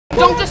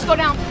Don't just go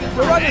down.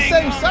 We're on the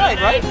same side,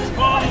 right?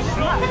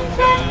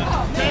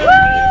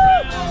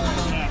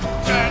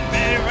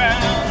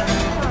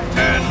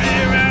 Turn me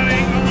around,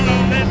 ain't gonna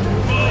let the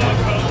world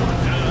go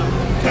down.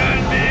 Turn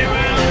me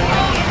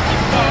around,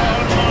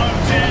 all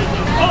till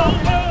the whole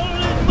world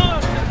is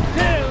must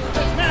till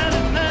the man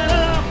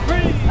are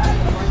free.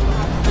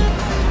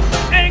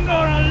 Ain't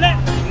gonna let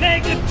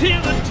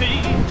negativity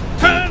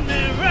turn me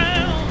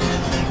around,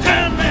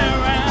 turn me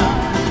around,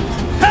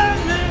 turn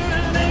me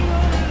around. Ain't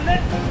gonna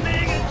let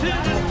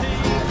negativity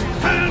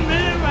turn me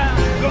around.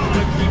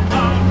 Gonna keep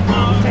on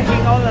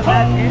Taking all of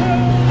that in.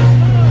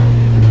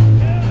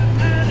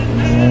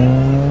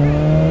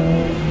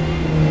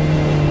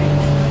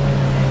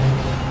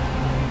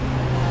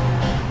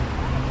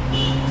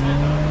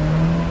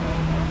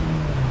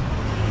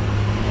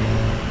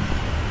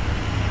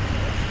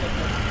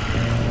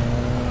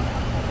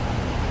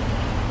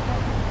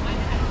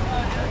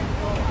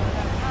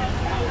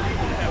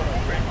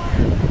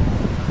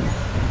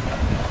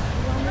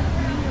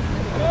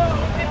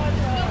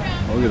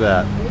 Look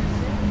at that.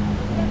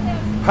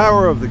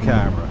 Power of the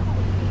camera.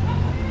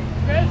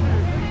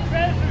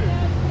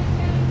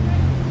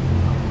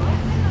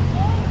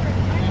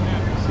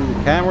 See,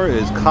 the camera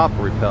is cop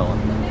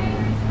repellent.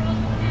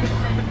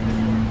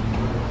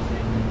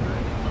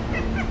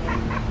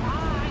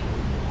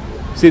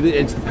 See,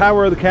 it's the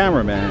power of the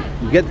camera, man.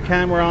 You get the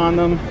camera on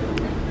them,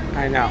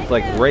 I know. it's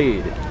like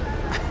raid.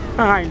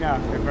 I know.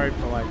 They're very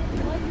polite.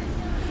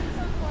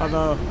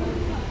 Although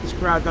this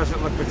crowd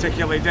doesn't look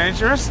particularly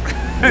dangerous.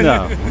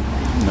 No,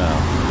 no.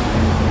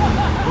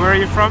 Where are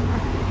you from?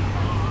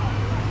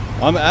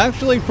 I'm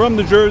actually from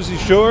the Jersey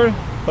Shore,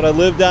 but I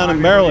live down in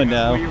Maryland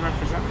now. Who are you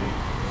representing?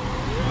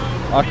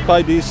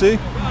 Occupy DC.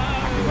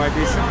 Occupy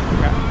DC.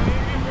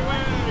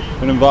 Okay.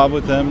 Been involved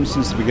with them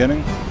since the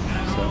beginning.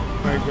 So.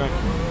 Very good.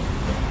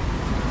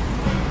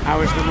 How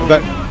is the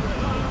movement?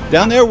 But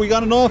down there we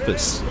got an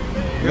office.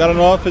 We got an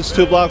office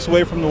 2 blocks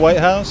away from the White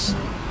House,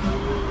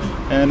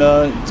 and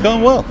it's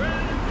going well.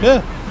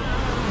 Yeah,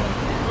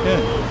 yeah.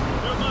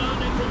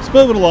 It's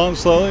moving along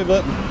slowly,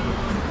 but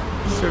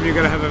So you're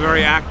going to have a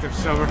very active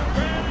summer.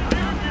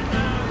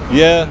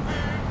 yeah,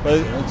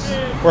 but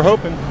we're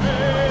hoping.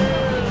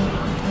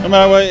 No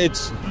matter what,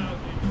 it's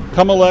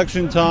come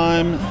election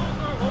time,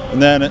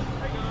 and then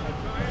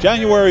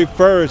January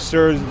 1st,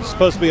 there's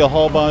supposed to be a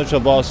whole bunch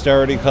of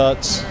austerity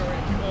cuts.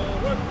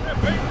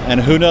 And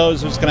who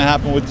knows what's going to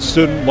happen with the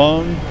student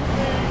loan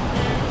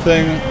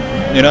thing,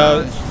 you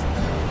know?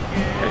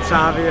 It's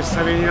obvious.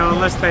 I mean, you know,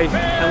 unless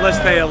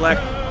they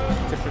elect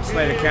a different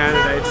slate of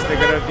candidates,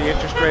 the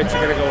interest rates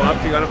are going to go up,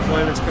 the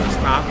unemployment's going to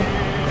stop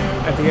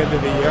at the end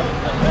of the year.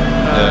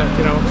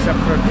 You know, except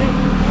for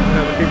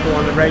the people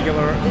on the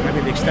regular,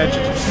 the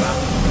extensions will stop.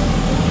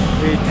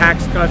 The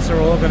tax cuts are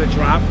all going to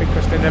drop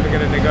because they're never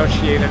going to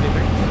negotiate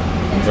anything.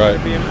 It's going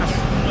to be a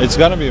mess. It's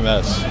going to be a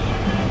mess.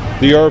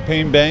 The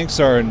European banks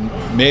are in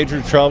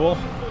major trouble.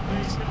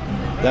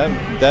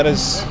 That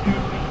is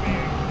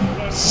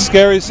a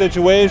scary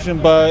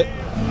situation, but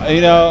you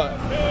know,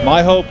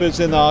 my hope is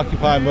in the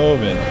Occupy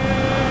movement.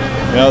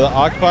 You know, the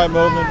Occupy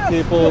movement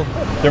people,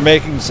 they're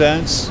making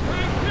sense,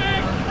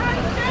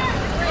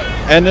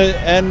 and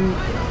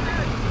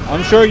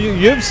I'm sure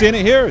you've seen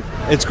it here.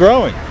 It's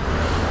growing.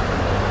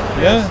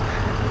 Yeah.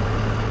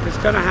 There's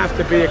going to have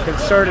to be a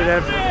concerted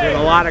effort with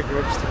a lot of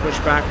groups to push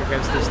back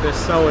against this. They're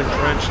so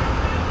entrenched.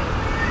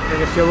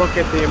 And if you look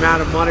at the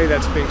amount of money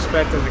that's being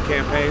spent in the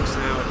campaigns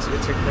now, it's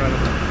incredible.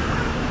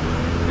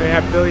 They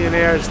have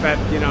billionaires that,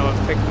 you know,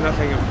 think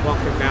nothing of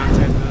plunking down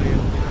 10 million.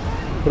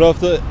 But if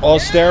the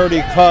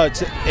austerity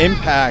cuts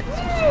impact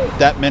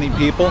that many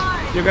people,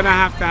 you're going to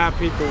have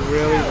people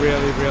really,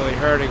 really, really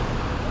hurting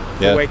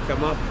to wake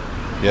them up.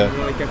 Yeah. And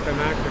really get them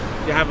active.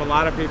 You have a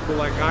lot of people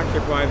like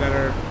Occupy that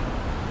are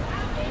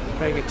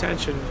paying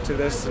attention to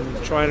this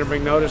and trying to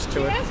bring notice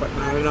to it, but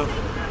not enough.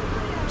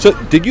 So,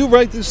 did you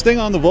write this thing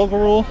on the vocal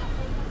rule?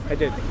 I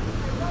did.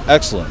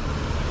 Excellent.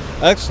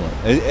 Excellent.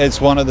 It's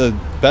one of the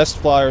best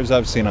flyers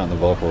I've seen on the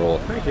vocal rule.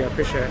 Thank you, I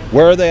appreciate it.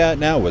 Where are they at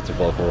now with the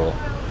vocal rule?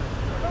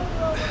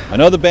 I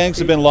know the banks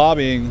have been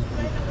lobbying.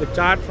 The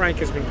Dodd-Frank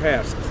has been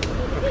passed.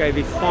 Okay,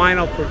 the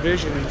final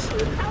provisions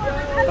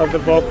of the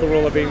vocal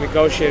rule are being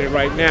negotiated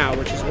right now,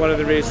 which is one of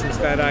the reasons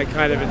that I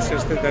kind of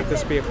insisted that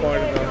this be a part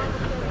of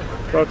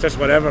the protest,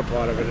 whatever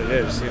part of it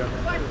is. You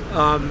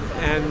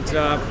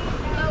know.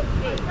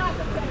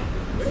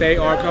 They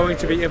are going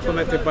to be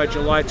implemented by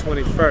July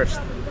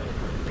 21st.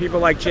 People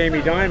like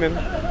Jamie Dimon,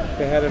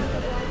 the head of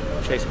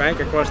Chase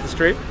Bank across the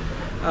street,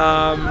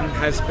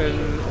 has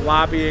been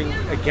lobbying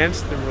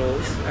against the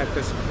rules at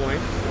this point.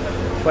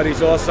 But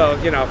he's also,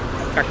 you know,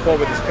 got caught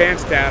with his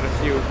pants down a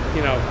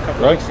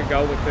couple of weeks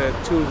ago with the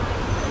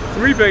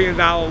 $3 billion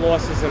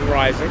losses and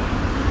rising.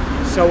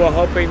 So we're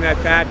hoping that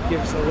that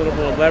gives a little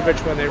more leverage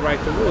when they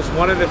write the rules.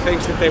 One of the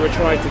things that they were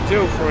trying to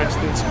do, for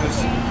instance,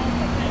 was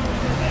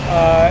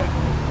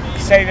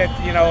say that,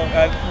 you know,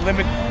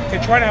 limit. They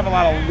try to have a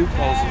lot of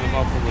loopholes in the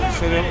vocal rules.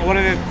 So one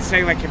of them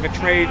saying, like, if a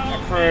trade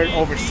occurred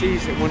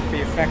overseas, it wouldn't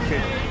be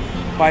affected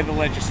by the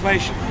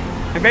legislation.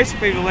 And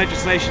basically, the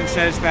legislation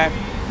says that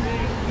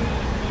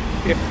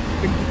if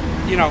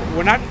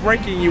we're not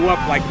breaking you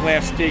up like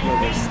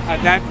Glass-Steagall is.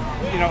 That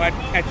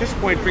at this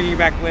point, bringing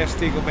back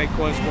Glass-Steagall may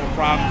cause more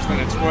problems than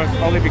it's worth,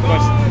 only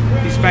because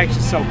these banks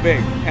are so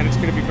big, and it's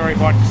going to be very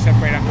hard to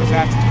separate out those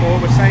assets. But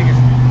what we're saying is,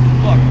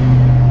 look,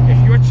 if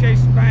you're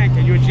Chase Bank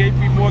and you're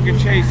J.P. Morgan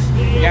Chase,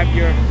 you have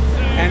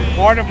and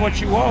part of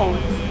what you own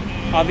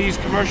are these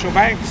commercial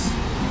banks,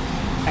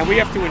 and we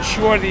have to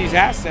insure these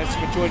assets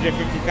for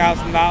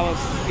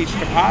 $250,000 each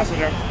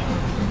depositor.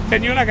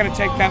 Then you're not going to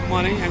take that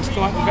money and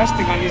start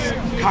investing on these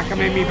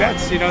cockamamie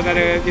bets, that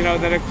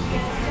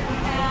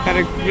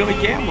are really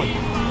gambling,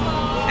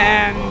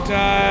 and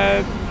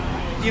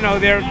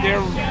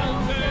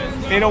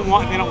they don't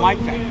like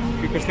that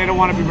because they don't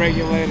want to be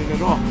regulated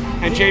at all.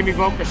 And Jamie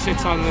Volker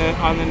sits on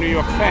the New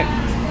York Fed,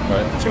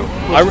 Right. too,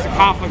 which is a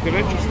conflict of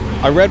interest.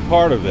 I read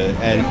part of it,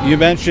 and you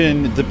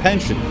mentioned the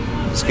pension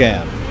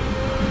scam.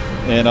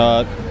 And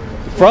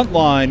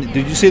Frontline,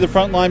 did you see the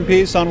Frontline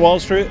piece on Wall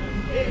Street?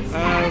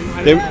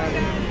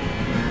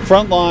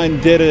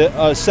 Frontline did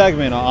a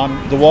segment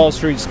on the Wall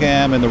Street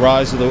scam and the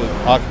rise of the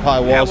Occupy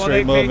Wall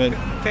Street movement.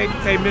 They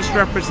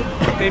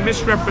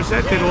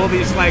misrepresented all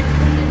these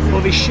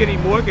shitty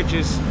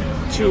mortgages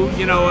to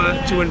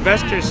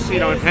investors,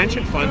 in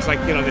pension funds like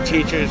the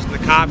teachers and the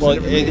cops. Well,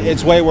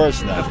 it's way worse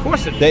than that. Of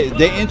course it is.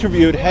 They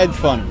interviewed hedge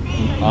fund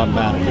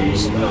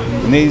managers,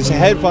 and these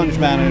hedge fund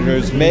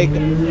managers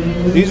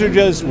these are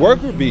just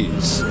worker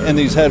bees, and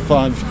these hedge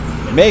funds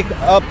make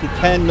up to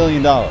 $10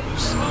 million.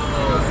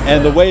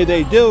 And the way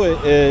they do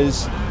it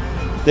is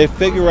they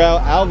figure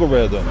out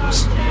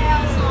algorithms,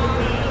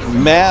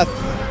 math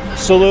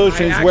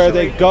solutions where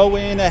they go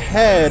in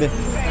ahead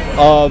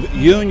of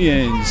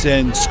unions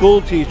and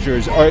school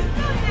teachers, or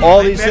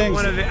all these things.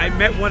 I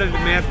met one of the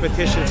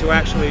mathematicians who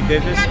actually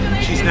did this.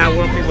 She's now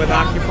working with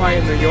Occupy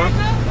in New York.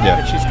 Yeah.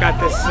 And she's got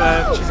this,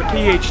 she's a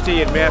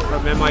PhD in math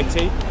from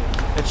MIT.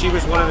 And she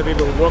was one of the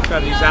people who worked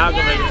on these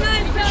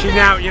algorithms. She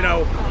now,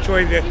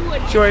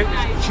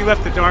 she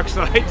left the dark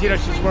side.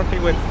 She's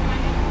working with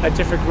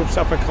different groups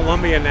up in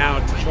Colombia now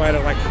to try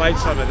to fight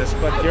some of this.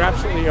 But you're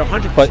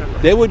 100%. But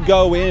they would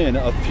go in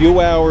a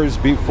few hours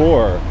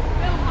before,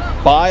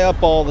 buy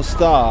up all the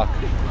stock,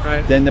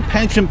 right. Then the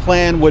pension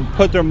plan would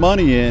put their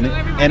money in,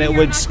 and it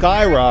would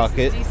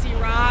skyrocket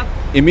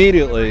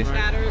immediately,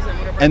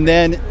 and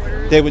then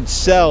they would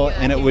sell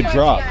and it would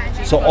drop.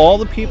 So all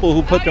the people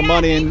who put their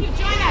money in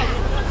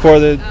for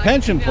the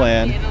pension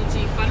plan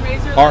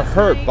are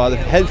hurt by the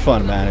hedge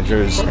fund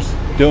managers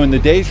doing the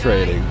day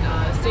trading,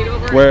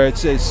 where it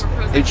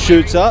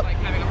shoots up,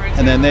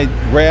 and then they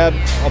grab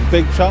a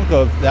big chunk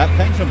of that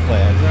pension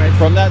plan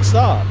from that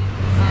stock,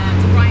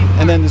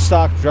 and then the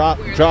stock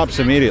drops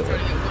immediately.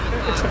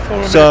 It's a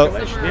form of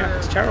manipulation. Yeah,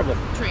 it's terrible.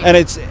 And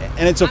it's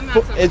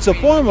a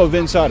form of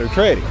insider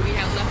trading.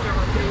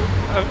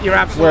 You're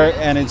absolutely.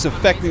 And it's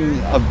affecting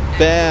a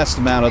vast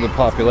amount of the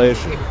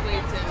population,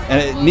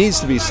 and it needs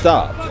to be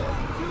stopped.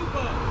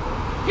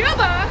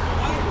 Cuba?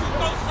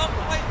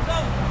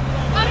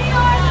 What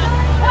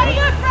are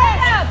you afraid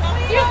of?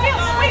 We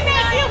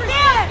make you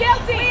feel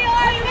guilty.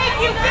 We make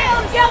you feel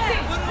guilty.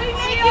 We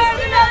make you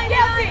feel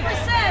guilty. We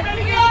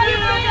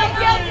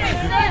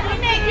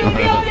make you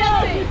feel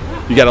guilty.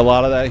 You got a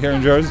lot of that here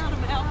in Jersey?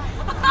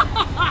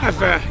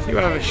 You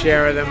have a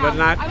share of them, but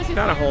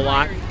not a whole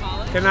lot.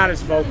 They're not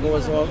as vocal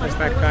as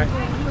that guy.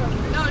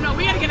 No,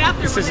 we got to get out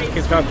there. This isn't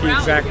Kentucky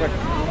exactly.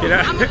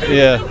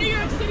 Yeah. In New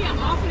York City, I'm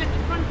often at the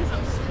front because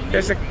I'm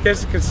screaming.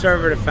 There's a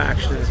conservative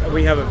faction.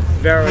 We have a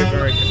very,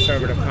 very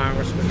conservative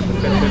congressman in the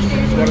 5th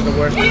District. He's one of the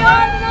worst. We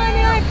are the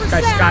 99%. This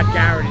guy Scott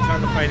Garrett, he's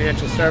on the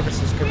Financial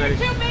Services Committee.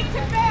 Too big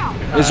to fail.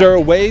 Is there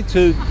a way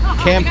to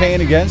campaign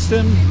against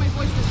him? My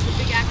voice is a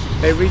big action.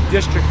 They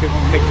redistricted,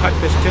 they cut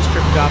this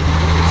district up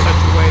in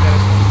such a way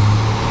that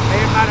they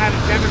have not had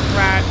a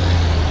Democrat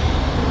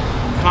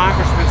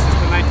congressman since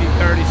the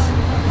 1930s,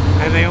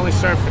 and they only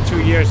served for 2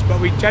 years. But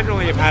we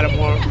generally have had a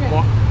more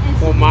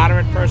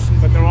moderate person,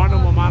 but there are no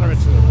more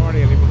moderates in the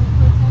party anymore.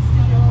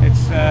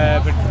 It's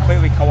been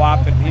completely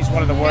co-opted. He's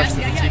one of the worst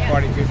of the Tea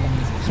Party people.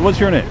 So what's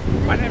your name?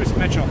 My name is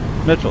Mitchell.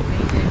 Mitchell.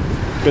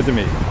 Good to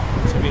meet you.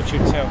 Nice to meet you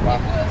too,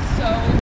 Bob.